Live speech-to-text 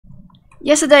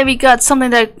Yesterday we got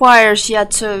something that requires you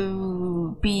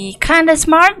to be kinda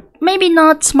smart. Maybe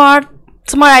not smart.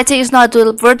 Smart I think is not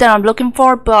the word that I'm looking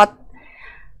for, but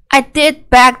I did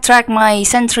backtrack my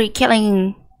sentry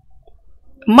killing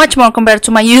much more compared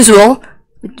to my usual,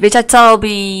 which I thought will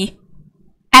be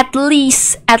at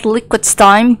least at Liquid's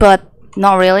time, but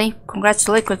not really. Congrats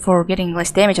to Liquid for getting less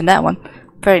damage on that one.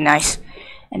 Very nice.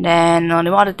 And then on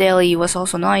the water daily was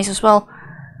also nice as well.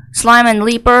 Slime and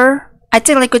Leaper. I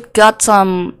think Liquid got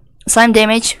some slime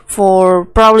damage for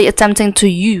probably attempting to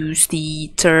use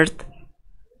the third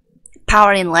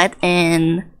power inlet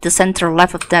in the center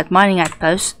left of that mining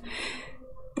outpost,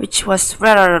 which was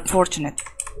rather unfortunate.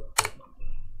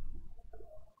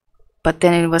 But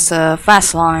then it was a fast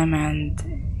slime, and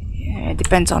it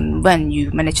depends on when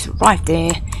you manage to arrive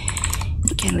there.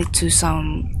 It can lead to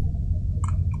some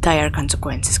dire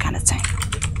consequences, kind of thing.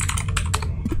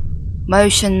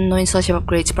 Motion, no installation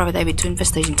upgrades, private area to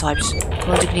infestation types,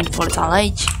 logically in volatile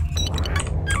age.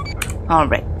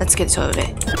 Alright, let's get over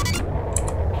there.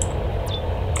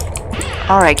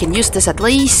 Alright, can use this at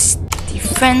least.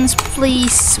 Defense,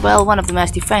 please. Well, one of them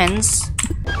has defense.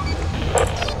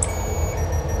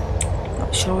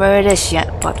 Not sure where it is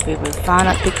yet, but we will find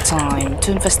out big time.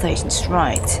 2 infestations,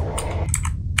 right.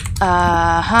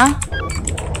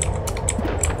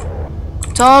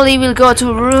 Totally will go to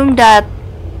a room that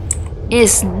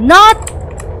is not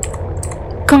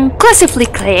conclusively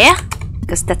clear,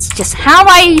 because that's just how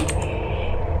I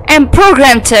am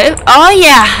programmed to. Oh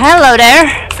yeah, hello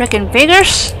there, freaking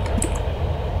figures.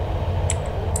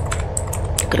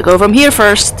 Gotta go from here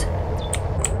first.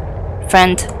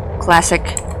 Friend,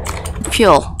 classic.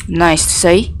 Fuel, nice to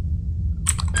see.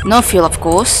 No fuel, of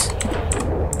course.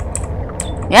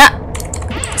 Yeah,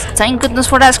 thank goodness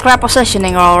for that scrap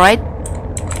positioning, alright.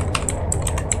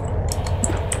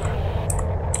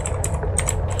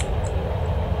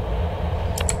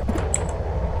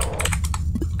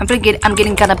 I'm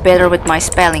getting kind of better with my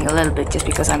spelling a little bit, just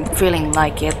because I'm feeling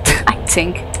like it. I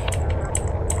think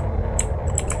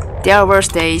there are worse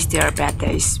days, there are bad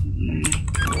days.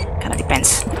 Kind of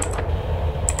depends.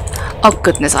 Oh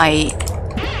goodness, I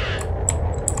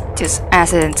just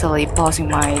accidentally pausing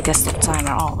my desktop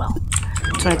timer. Oh well.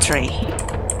 23.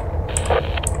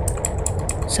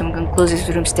 Some conclusive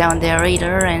rooms down there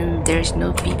either, and there's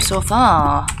no peep so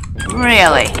far.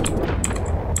 Really?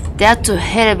 That to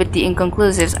hit it with the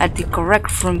inconclusives at the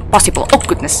correct room possible. Oh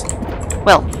goodness.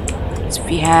 Well, so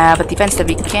we have a defense that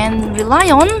we can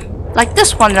rely on, like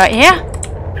this one right here.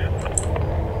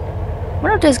 I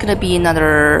wonder if there's gonna be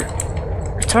another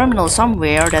terminal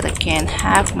somewhere that I can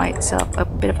have myself a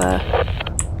bit of a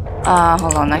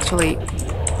hold on, actually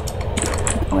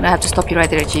I'm gonna have to stop you right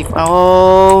there, Chief.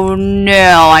 Oh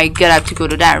no, I gotta have to go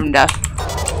to that room though.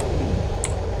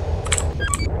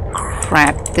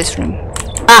 Crap, this room.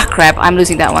 Ah crap, I'm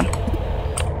losing that one.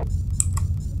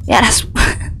 Yeah, that's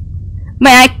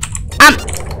man,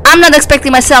 I'm not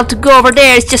expecting myself to go over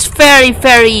there. It's just very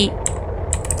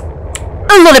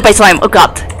lullaby slime. Oh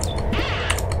god.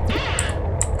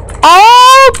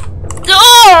 Oh!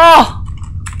 Oh!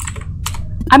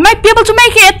 I might be able to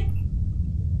make it.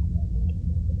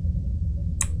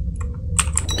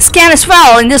 Scan as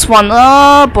well in this one.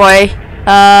 Oh boy.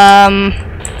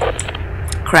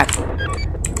 Crap.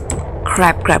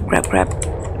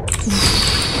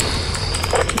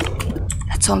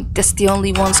 That's the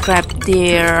only one scrap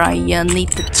there. I need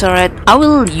the turret. I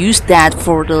will use that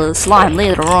for the slime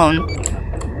later on.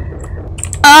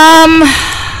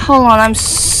 Hold on, I'm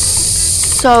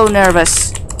so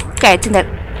nervous. Okay, I think that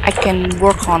I can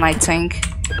work on, I think.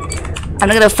 I'm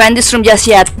not gonna offend this room just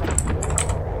yet.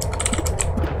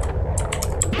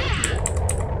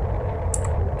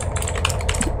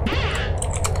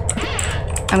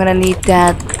 I'm gonna need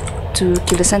that to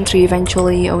kill the sentry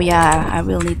eventually. Oh yeah, I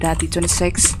will need that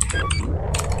D26.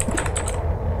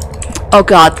 Oh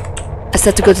god, I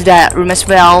still have to go to that room as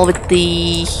well with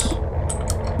the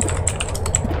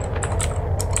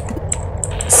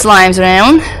slimes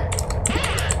around.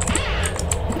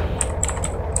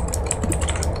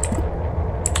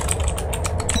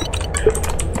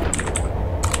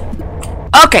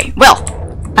 Okay, well,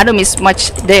 I don't miss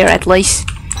much there at least.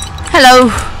 Hello.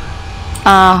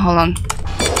 Hold on.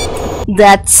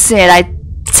 That's it. I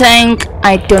think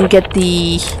I don't get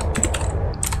the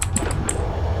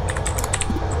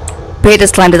beta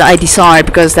slime that I desire,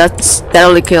 because that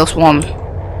only kills one,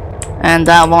 and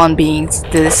that one being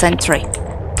the sentry.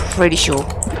 Pretty sure.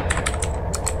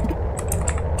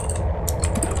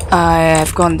 I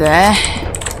have gone there.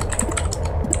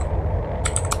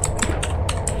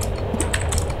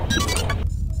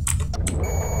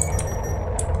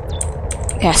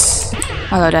 Yes.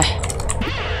 Hello there.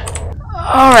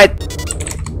 Alright.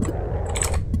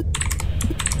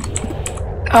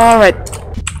 Alright.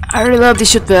 I really love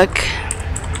this shoot book.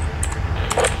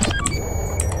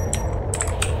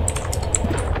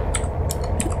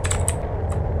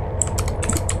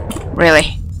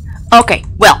 Really? Okay,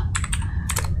 well.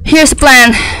 Here's the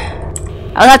plan.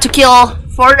 I'll have to kill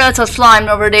 4 nuts of slime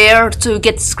over there to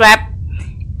get scrap.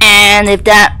 And if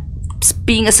that's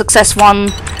being a success one,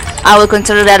 I will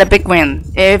consider that a big win.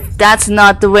 If that's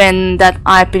not the win that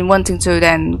I've been wanting to,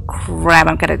 then crap,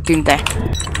 I'm gonna do that.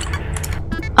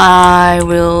 I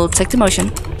will take the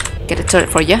motion, get a turret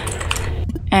for you,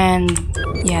 and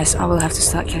yes, I will have to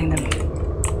start killing them.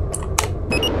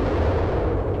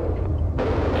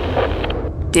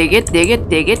 Dig it, dig it,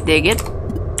 dig it, dig it.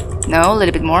 No, a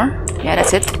little bit more. Yeah,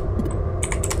 that's it.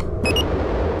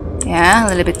 Yeah,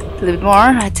 a little bit more.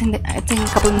 I think a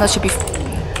couple of nuts should be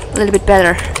a little bit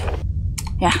better.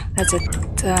 Yeah, that's it.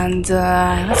 And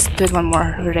let's do it one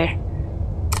more over there.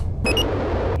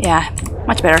 Yeah,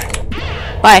 much better.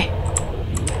 Bye.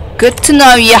 Good to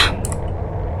know ya.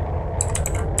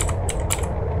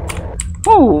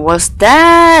 Oh, was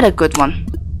that a good one?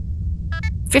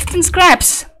 15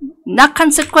 scraps. Not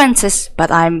consequences,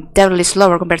 but I'm definitely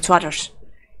slower compared to others.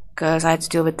 Because I had to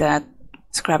deal with that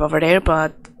scrap over there,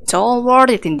 but it's all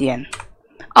worth it in the end.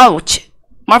 Ouch!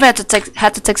 Marvin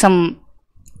had to take some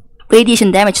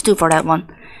radiation damage too for that one.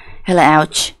 Hella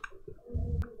ouch.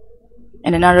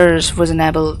 And then others wasn't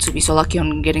able to be so lucky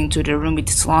on getting to the room with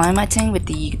the slime, I think, with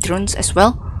the drones as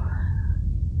well.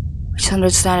 Which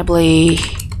understandably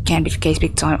can be the case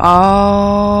big time.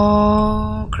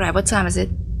 Oh crap, what time is it?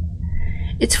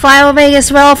 It's 5 of 8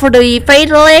 as well for the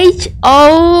fatal age.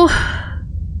 Oh,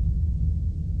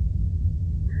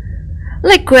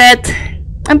 Liquid.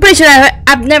 I'm pretty sure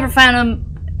I've never found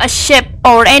a ship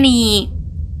or any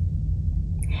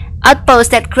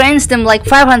outpost that grants them like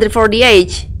 500 for the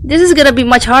age. This is gonna be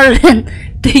much harder than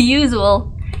the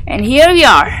usual. And here we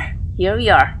are. Here we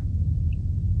are.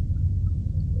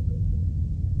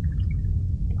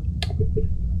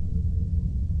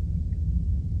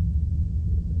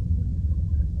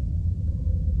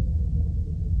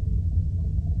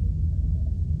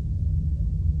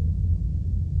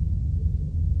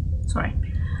 Sorry,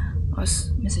 I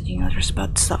was messaging others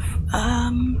about stuff.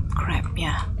 Crap,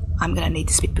 yeah. I'm gonna need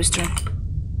the speed booster.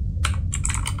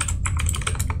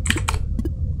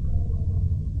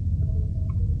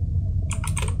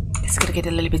 It's gonna get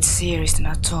a little bit serious than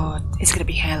I thought. It's gonna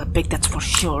be hella big, that's for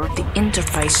sure. The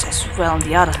interface as well, on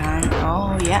the other hand.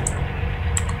 Oh, yeah.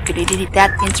 Could edit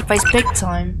that interface big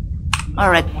time.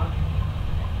 Alright.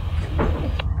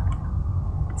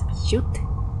 Shoot.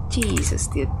 Jesus,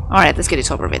 dude. Alright, let's get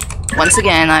this over with. Once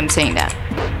again, I'm saying that.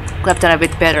 Clap down a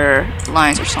bit better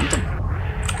lines or something.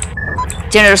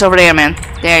 Generators over there, man.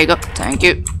 There you go. Thank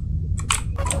you.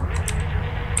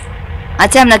 I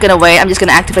think I'm not gonna wait. I'm just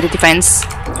gonna activate the defense.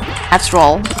 After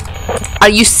all. Are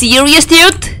you serious,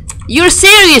 dude? You're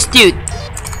serious, dude!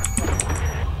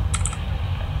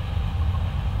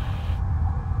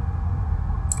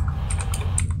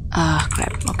 Ah,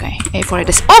 crap. Okay. A4 it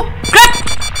is. Oh! Crap!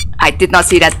 I did not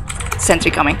see that sentry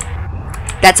coming.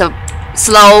 That's a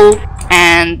slow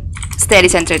and steady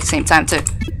sentry at the same time, too.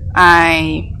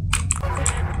 I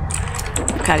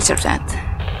can't deserve that.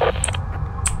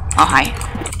 Oh, hi.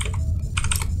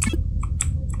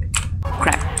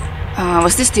 Crap.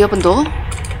 Was this the open door?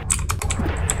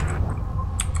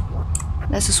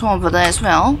 There's a swarm over there as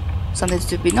well. Something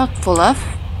to be not full of.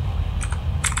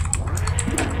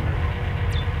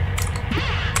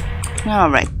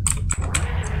 Alright.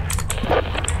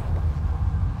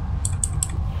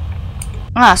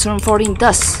 Ah, so room 14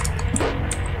 does.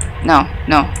 No.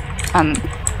 I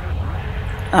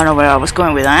don't know where I was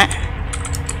going with that.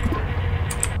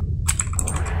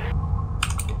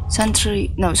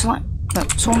 Sentry. No,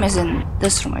 Swarm is in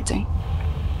this room, I think.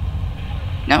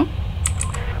 No?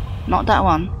 Not that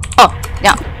one. Oh,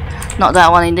 yeah. Not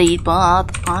that one indeed,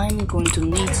 but I'm going to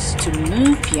need to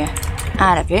move you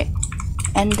out of it.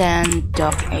 And then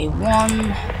dock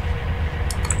A1.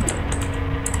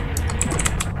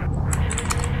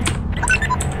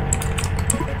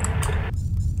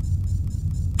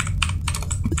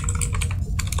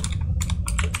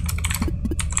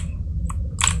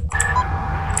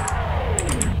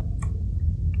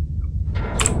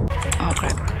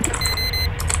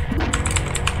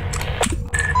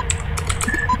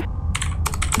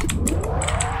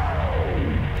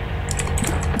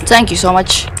 Thank you so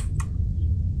much.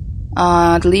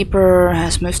 The Leaper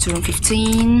has moved to room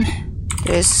 15.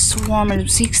 There's Swarm in room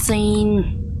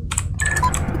 16.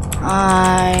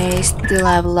 I still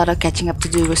have a lot of catching up to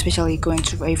do, especially going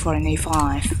through A4 and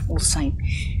A5 all the same.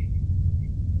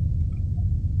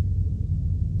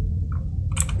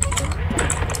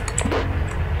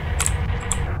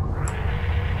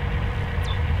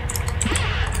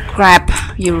 Crap,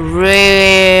 you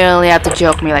really have to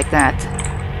joke me like that.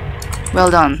 Well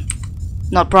done.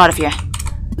 Not proud of you.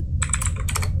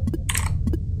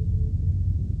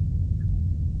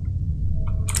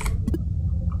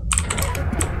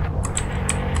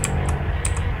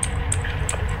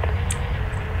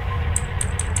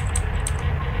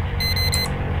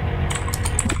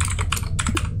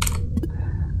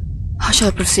 How shall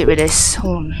I proceed with this?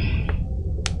 Hold on.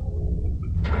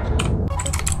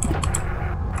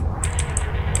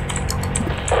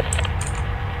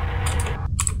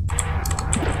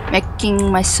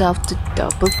 Making myself to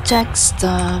double check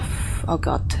stuff. Oh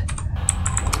god.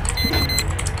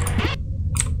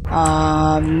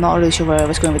 Not really sure where I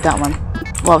was going with that one.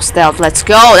 Wow, stealth, let's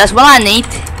go! That's what I need!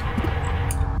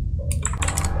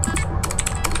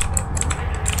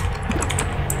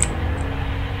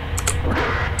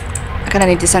 I kinda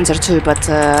need the sensor too, but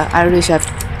I really should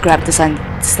have grabbed the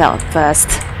stealth first.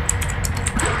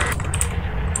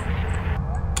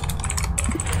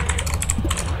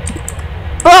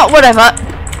 But whatever.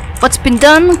 What's been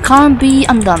done can't be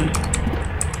undone.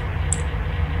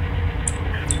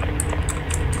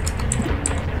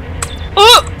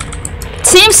 Oh!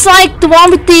 Seems like the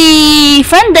one with the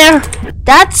friend there.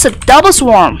 That's a double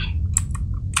swarm.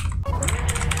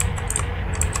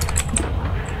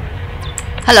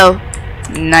 Hello.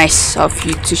 Nice of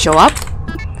you to show up.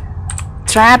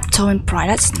 Trap, towing pride.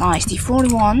 That's nice. The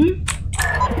 41.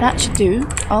 That should do.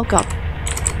 Oh god.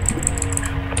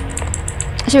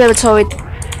 I should be able to tow it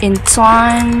in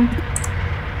time.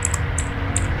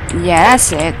 Yeah,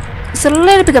 that's it. It's a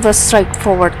little bit of a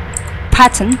straightforward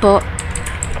pattern, but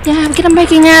yeah, I'm getting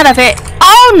making out of it.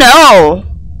 Oh no!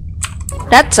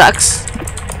 That sucks.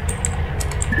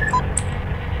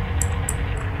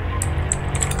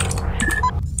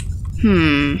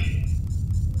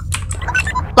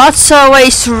 Lots of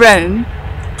ways to roam.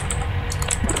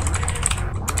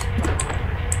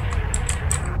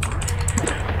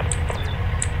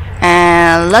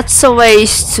 And lots of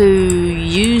ways to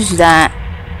use that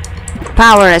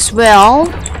power as well.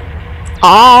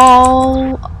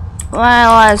 Oh,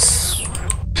 well, it's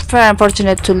very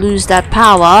unfortunate to lose that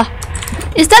power.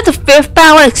 Is that the 5th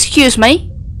power? Excuse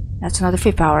me. That's not the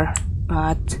 5th power,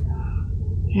 but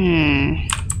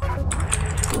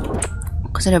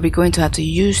because I know we're going to have to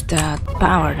use that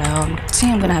power though. I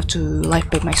think I'm gonna have to life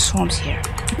bait my swarms here.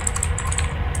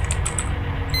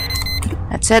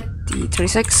 That's it, the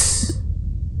 36.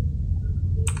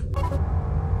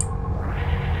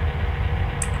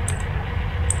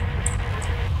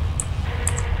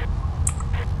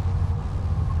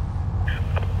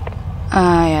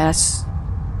 Yeah, that's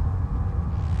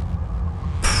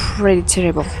pretty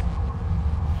terrible.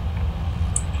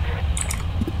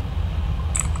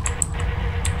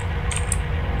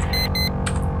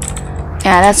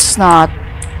 Yeah, that's not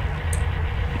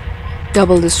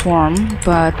double the swarm,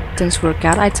 but things work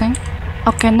out, I think.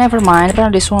 Okay, never mind.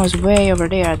 Apparently the swarm is way over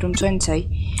there at room 20.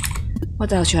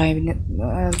 What else should I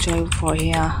look for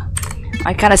here?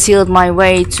 I kinda sealed my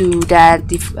way to that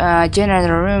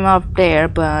generator room up there,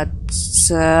 but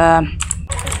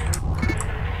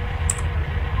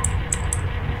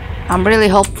I'm really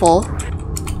hopeful.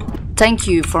 Thank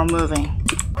you for moving.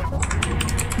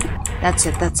 That's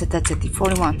it, the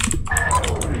 41.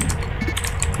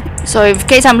 So in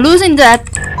case I'm losing that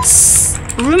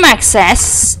room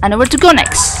access, I know where to go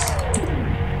next.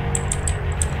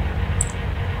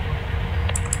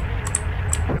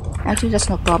 Actually, that's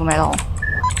no problem at all.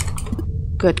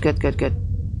 Good.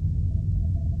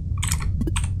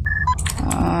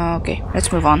 Okay,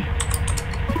 let's move on.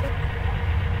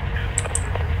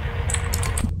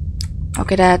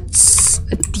 Okay, that's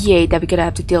a D8 that we're gonna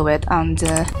have to deal with, and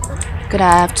gonna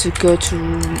have to go to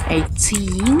room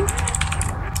 18.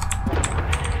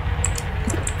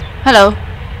 Hello.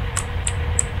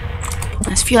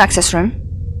 Nice fuel access room.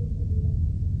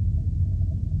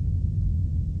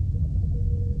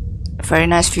 Very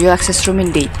nice fuel access room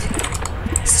indeed.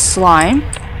 Slime.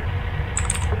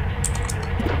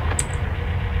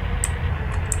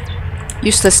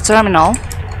 Useless terminal.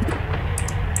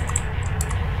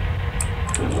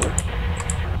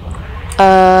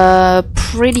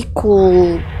 Pretty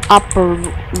cool upper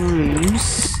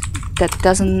rooms that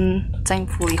doesn't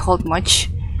thankfully hold much.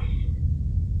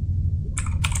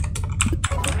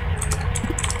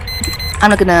 I'm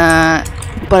not gonna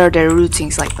bother their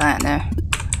routings like that, no.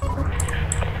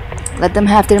 Let them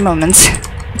have their moments.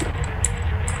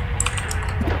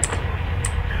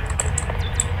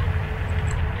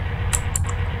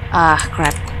 Ah,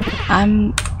 crap.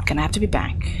 I'm gonna have to be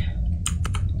back.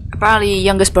 Apparently,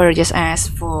 youngest brother just asked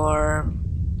for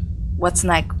what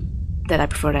snack that I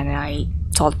preferred, and I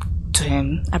told to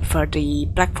him. I prefer the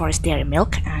Black Forest Dairy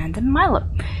Milk and the Milo.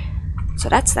 So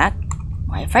that's that.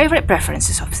 My favorite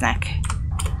preferences of snack.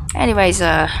 Anyways,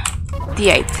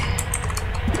 D8.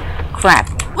 Crap.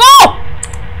 Whoa!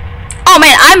 Oh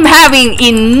man, I'm having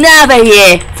enough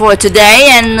here for today,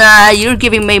 and you're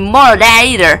giving me more of that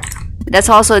either. That's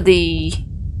also the...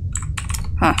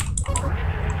 Huh.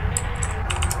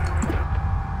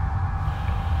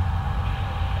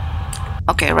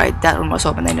 Okay, right, that room was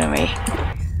open anyway.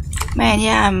 Man,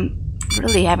 yeah, I'm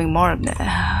really having more of that.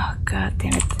 Oh, god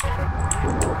damn it.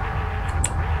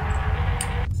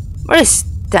 Where is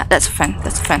that? That's a fan,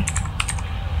 that's a fan.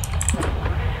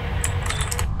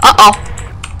 Uh-oh.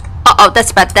 Uh-oh,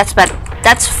 that's bad, that's bad.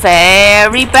 That's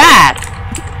very bad.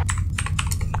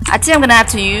 I think I'm gonna have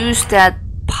to use that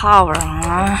power,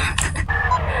 huh?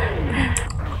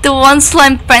 The one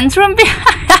slime fence from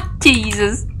behind.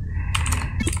 Jesus.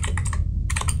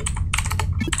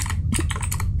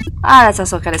 Ah, that's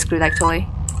also kind of screwed actually.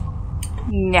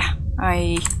 Yeah,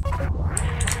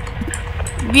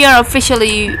 we are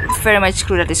officially very much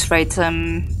screwed at this rate.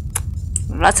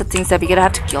 Lots of things that we're gonna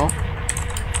have to kill.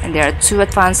 And there are 2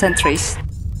 advanced sentries.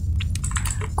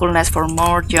 Couldn't ask for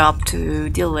more job to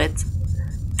deal with.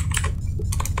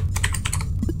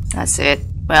 That's it.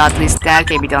 Well, at least that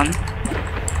can be done.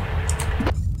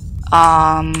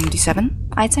 D7,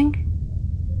 I think.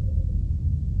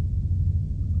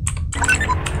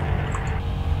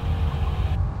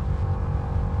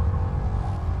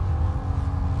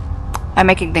 I'm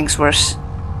making things worse,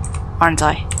 aren't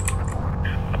I?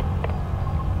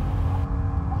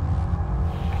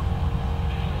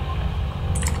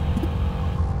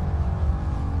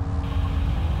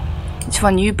 It's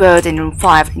one new bird in room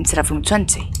 5 instead of room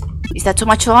 20. Is that too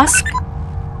much to ask?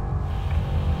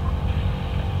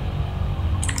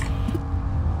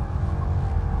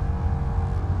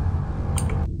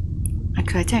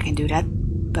 Actually, I think I can do that,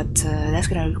 but that's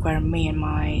gonna require me and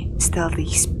my stealthy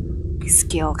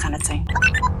skill kind of thing.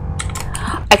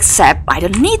 Except I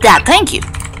don't need that, thank you.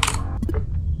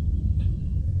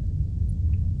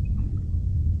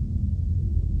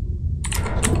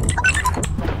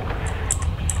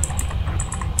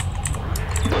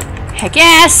 Heck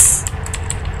yes!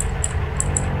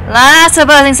 Lots of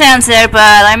buzzing sounds there, but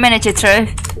I managed it through.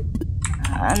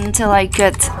 Until I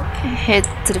got hit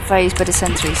to the face by the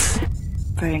sentries.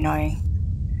 Very annoying.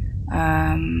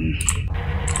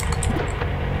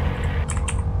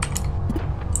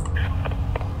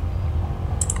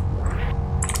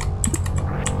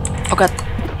 Oh god.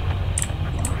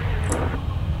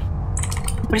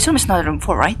 But this room is not room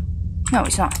 4, right? No,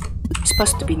 it's not. It's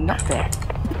supposed to be not there.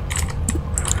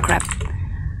 Crap.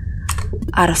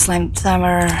 Out of slime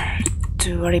timer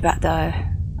to worry about the... I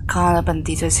can't open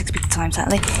D26 big time,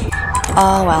 sadly.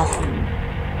 Oh well.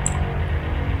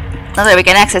 Not that we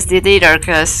can access it either,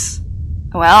 because...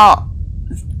 Well...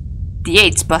 The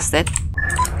 8's busted.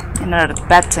 And there are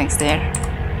bad things there.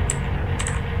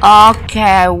 Okay,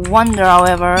 I wonder,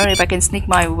 however, if I can sneak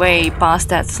my way past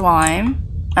that slime.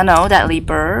 I know, that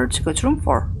leaper, to go to room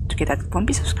 4. To get that one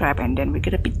piece of scrap, and then we're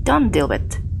gonna be done deal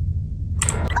with.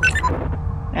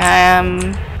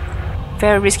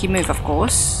 Very risky move, of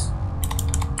course.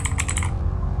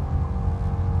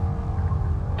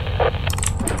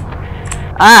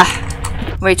 Ah!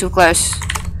 Way too close.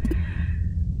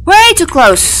 Way too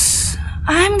close!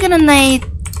 I'm gonna need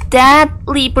that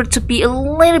leaper to be a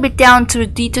little bit down to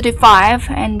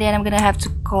D25, and then I'm gonna have to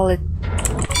call it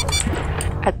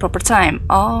at proper time.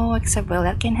 Oh, except, well,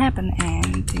 that can happen,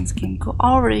 and things can go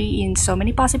already in so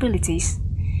many possibilities.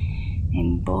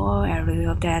 And boy, I really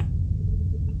hope that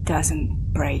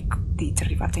doesn't break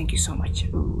D35. Thank you so much.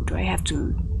 Ooh, do I have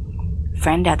to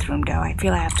fend that room though? I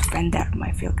feel I have to fend that room,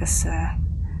 I feel, because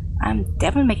I'm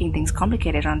definitely making things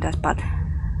complicated on that, but...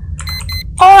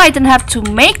 Or I don't have to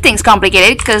make things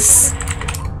complicated, because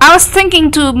I was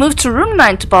thinking to move to room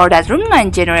 9 to power that room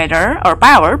 9 generator, or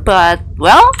power, but,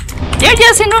 well, they're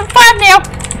just in room 5 now!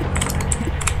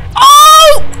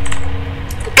 Oh!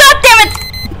 God damn it!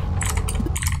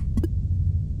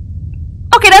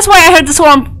 Okay, that's why I heard the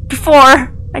swarm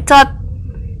before. I thought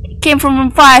it came from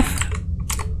room 5.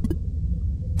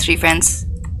 3 fans.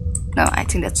 No, I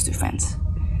think that's 2 fans.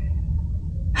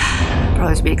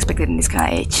 Probably to be expected in this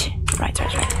kind of age. Right.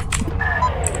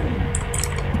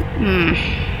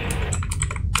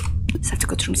 Just have to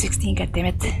go to room 16,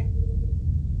 goddammit.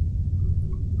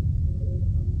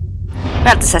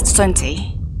 Well, this is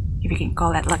 20, if you can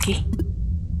call that lucky.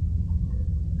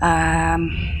 Not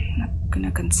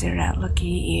gonna consider that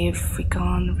lucky if we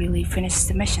can't really finish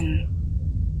the mission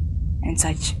and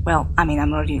such. Well, I mean,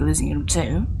 I'm already losing room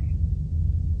 2.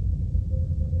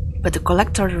 But to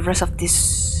collect the rest of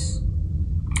this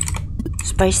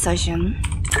space station.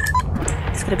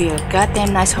 It's gonna be a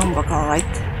goddamn nice homework, alright.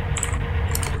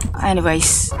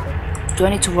 Anyways, do I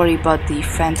need to worry about the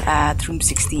vent at room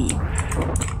 16?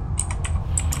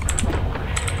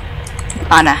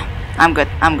 Oh nah, I'm good,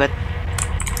 I'm good.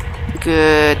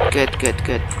 Good.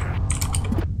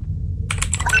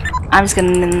 I'm just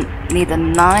gonna need a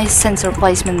nice sensor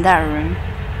placement in that room.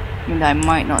 Even though I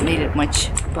might not need it much,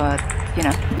 but you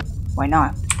know, why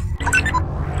not?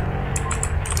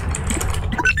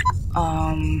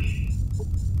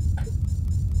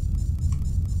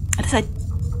 I guess I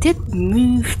did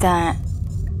move that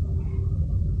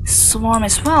swarm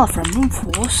as well from room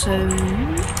 4, so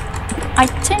I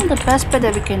think the best bet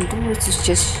that we can do is to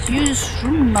just use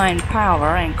room 9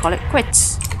 power and call it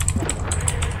quits.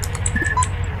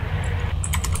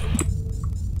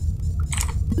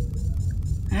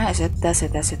 That's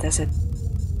it.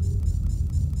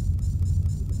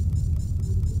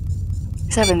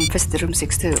 7 visited room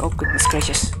 6 too. Oh goodness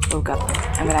gracious. Oh god.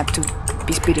 I'm gonna have to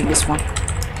be speeding this one.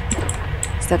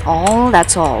 Is that all?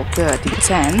 That's all. Good.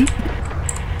 D10.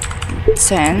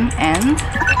 10 and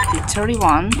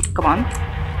D31. Come on.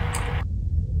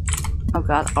 Oh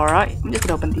god. Alright. I'm just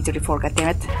gonna open D34. God damn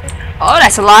it. Oh,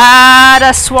 that's a lot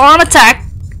of swarm attack.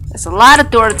 There's a lot of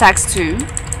door attacks too.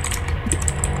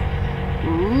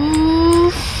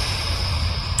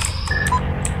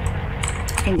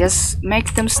 I can just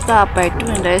make them stop by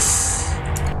doing this.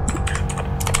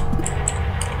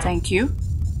 Thank you.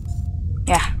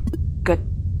 Yeah, good.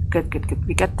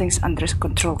 We got things under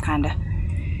control, kinda.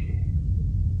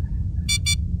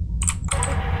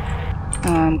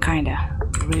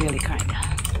 Really kinda.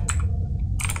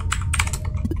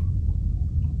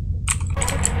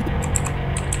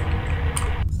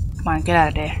 Come on, get out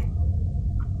of there.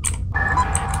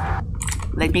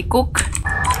 Let me cook.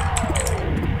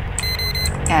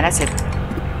 Yeah, that's it.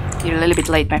 You're a little bit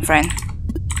late, my friend.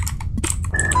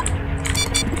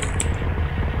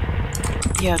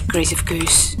 You're a crazy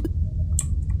goose.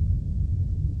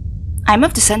 I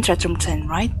moved the center at room 10,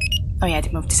 right? Oh yeah, I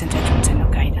did move the center at room 10.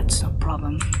 Okay, that's no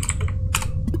problem.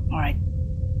 Alright.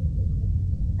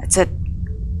 That's it.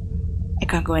 I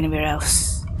can't go anywhere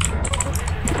else.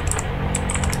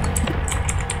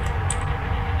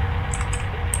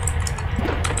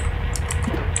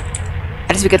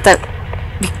 At least we got that.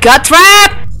 We got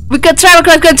trap! We got trap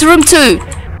going to room 2!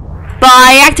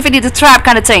 By activating the trap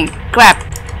kind of thing. Crap.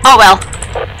 Oh well.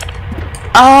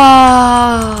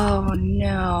 Oh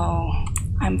no.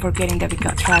 I'm forgetting that we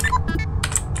got trap.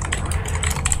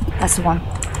 That's the one.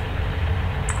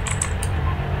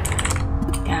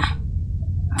 Yeah.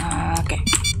 Okay.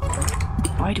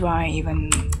 Why do I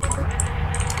even...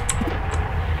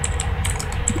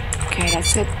 Okay,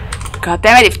 that's it. God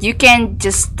damn it, if you can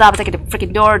just stop attacking the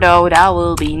freaking door though, that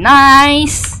will be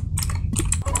nice.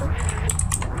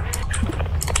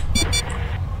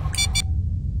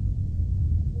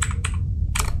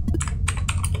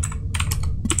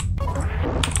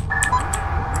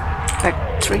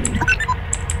 Factory.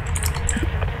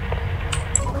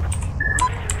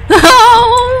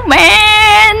 Oh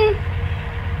man!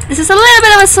 This is a little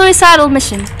bit of a suicidal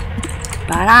mission.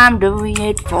 But I'm doing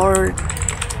it for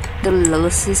the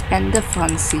Lilises and the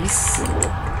Francis.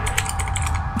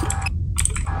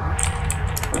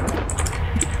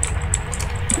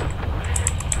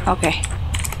 Okay.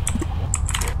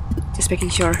 Just making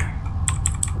sure.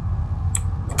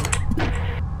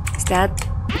 Is that?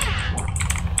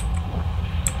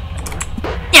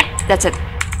 Yeah, that's it.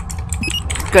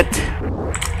 Good.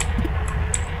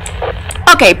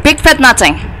 Okay, big fat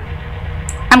nothing.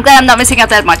 I'm glad I'm not missing out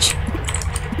that much.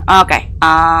 Okay.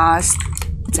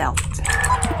 Stealth.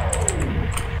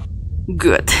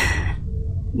 Good.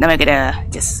 Now we're gonna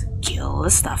just kill the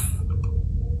stuff.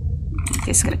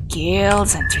 Just gonna kill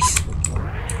sentries.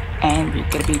 And we're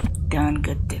gonna be done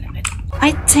good dealing with it.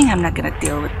 I think I'm not gonna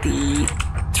deal with the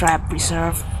trap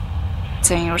reserve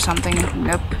thing or something.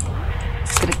 Nope.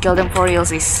 Just gonna kill them for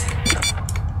realsies.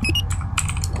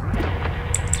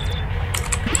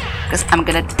 Because I'm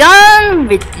gonna done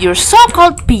with your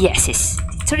so-called BSs.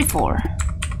 34.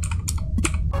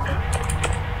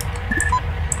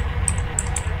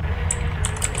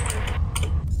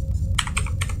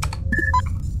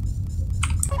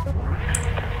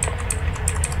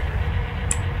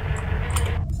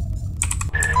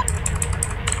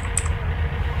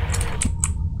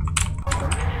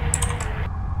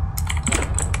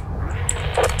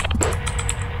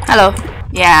 Hello.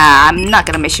 Yeah, I'm not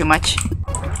gonna miss you much.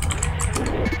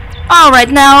 Alright,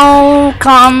 now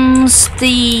comes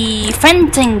the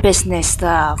venting business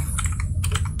stuff.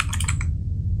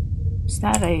 Is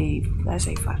that a... that's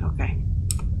a file, okay.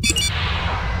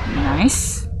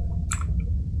 Nice.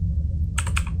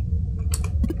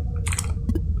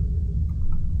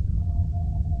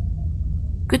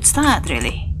 Good start,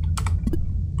 really.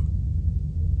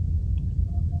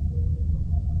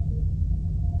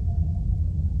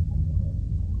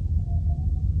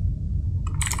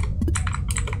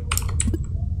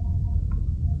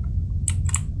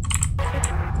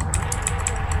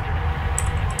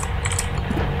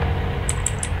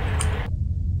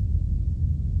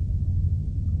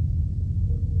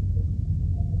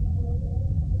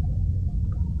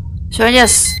 So I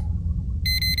just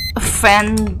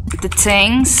offend the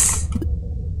things.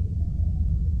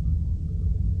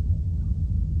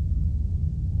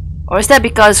 Or is that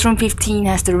because room 15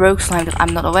 has the rogue slime that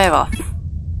I'm not aware of?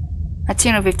 I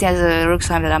think room 15 has a rogue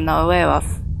slime that I'm not aware of.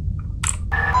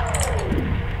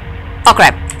 Oh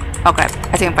crap! Oh crap!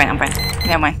 I think I'm fine.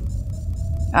 Never mind.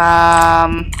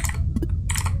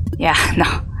 Yeah, no.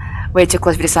 Way too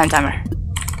close with the slime timer.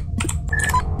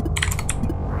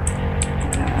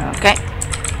 Okay.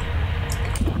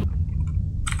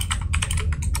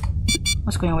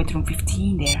 What's going on with room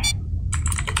 15 there?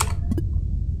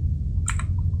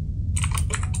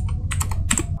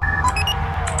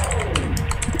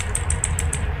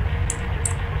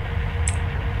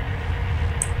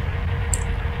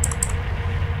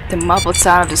 The muffled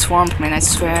sound of the swarm, man, I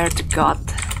swear to God.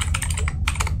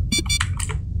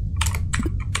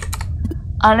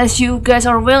 Unless you guys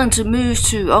are willing to move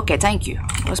to... Okay, thank you.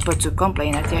 I was about to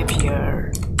complain that if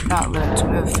you're not willing to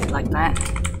move like that.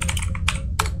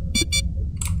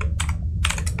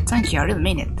 Thank you, I really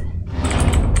mean it.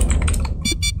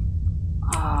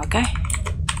 Okay.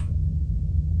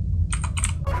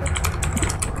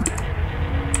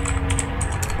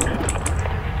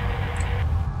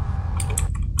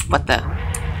 What the?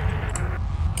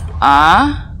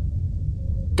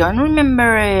 Don't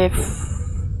remember if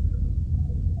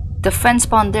the fence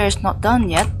spawn there is not done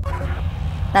yet.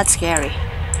 That's scary.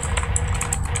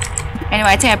 Anyway,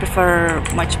 I think I prefer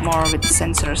much more with the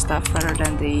sensor stuff rather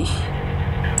than the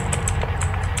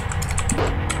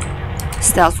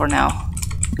stealth for now,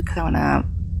 because I wanna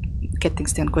get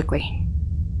things done quickly.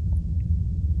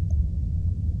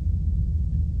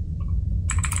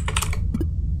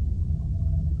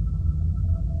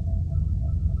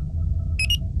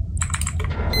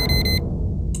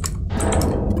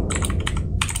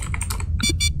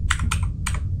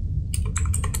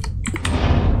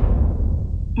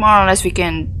 More or less we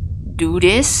can do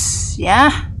this,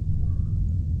 yeah?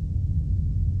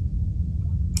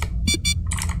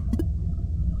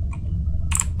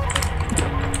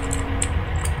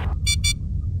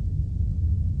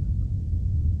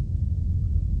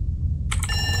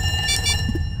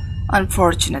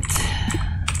 Unfortunate.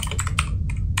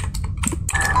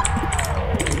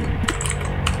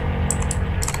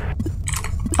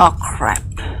 Oh crap.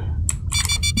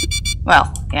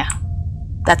 Well, yeah.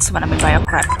 That's what I mean by oh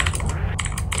crap.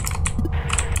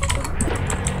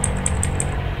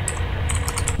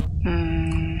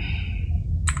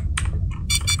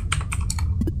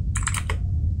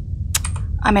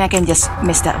 I mean, I can just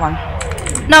miss that one.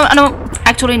 No,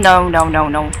 actually, no.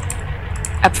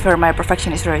 I prefer my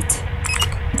perfectionist route.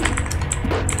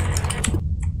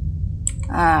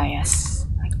 Ah, yes.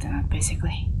 Like that,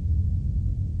 basically.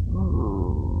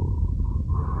 Ooh.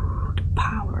 The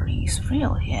power is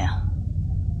real here.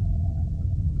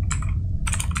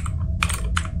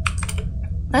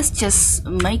 Let's just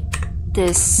make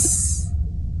this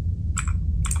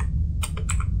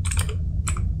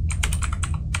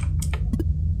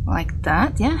like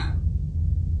that, yeah.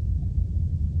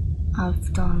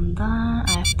 I've done that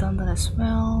as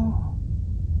well.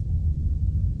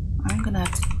 I'm gonna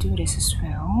have to do this as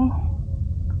well.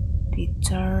 The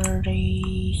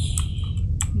 30,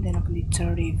 then I'll do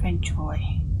 30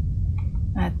 eventually.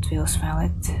 That feels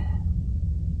valid.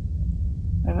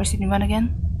 Where's the new one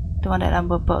again? The one that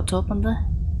I'm about to open there?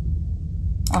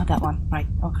 Oh, that one, right,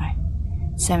 okay.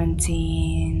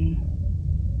 17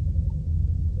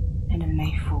 and then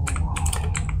A4.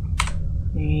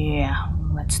 Yeah,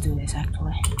 let's do this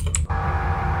actually.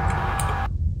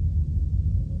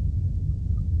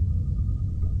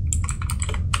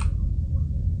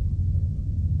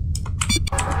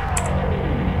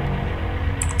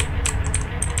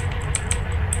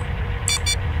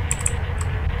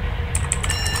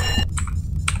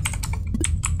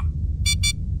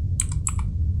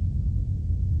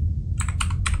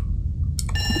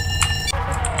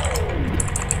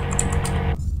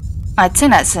 I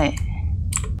think that's it.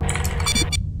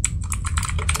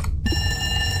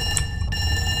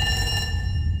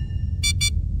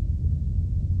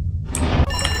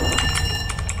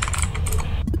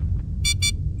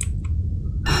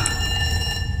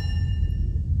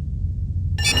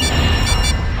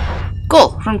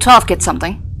 Cool, room 12 gets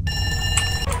something.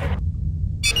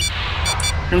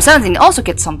 Room 17 also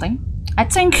gets something. I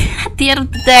think at the end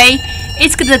of the day,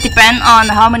 it's gonna depend on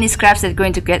how many scraps they're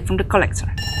going to get from the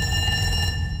collector.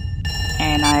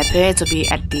 And I appear to be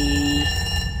at the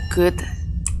good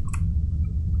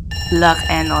luck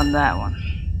end on that one.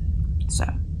 So,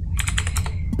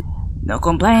 no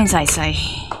complaints, I say.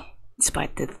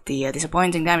 Despite the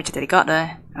disappointing damage that he got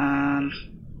there,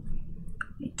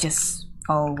 it just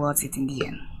all worth it in the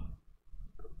end.